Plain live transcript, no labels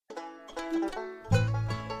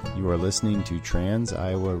You are listening to Trans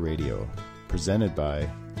Iowa Radio, presented by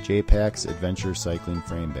JPAC's Adventure Cycling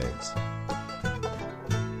Frame Bags.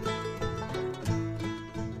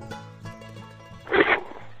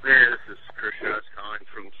 Hey, this is Chris Schotz calling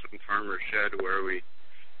from some farmer's shed where we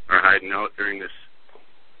are hiding out during this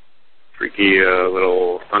freaky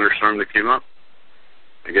little thunderstorm that came up.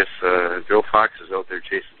 I guess Joe Fox is out there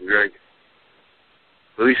chasing Greg.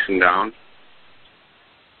 Releasing down.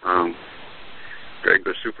 Greg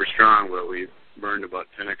was super strong, but we burned about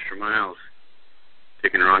 10 extra miles,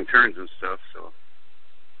 taking wrong turns and stuff, so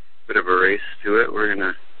bit of a race to it. We're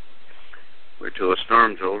going to wait till the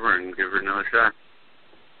storm's over and give her another shot.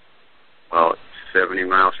 Well, it's 70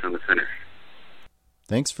 miles from the finish.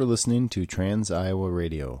 Thanks for listening to Trans Iowa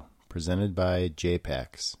Radio, presented by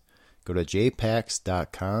JPACs. Go to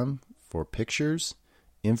jpacs.com for pictures,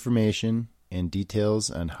 information, and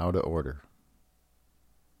details on how to order.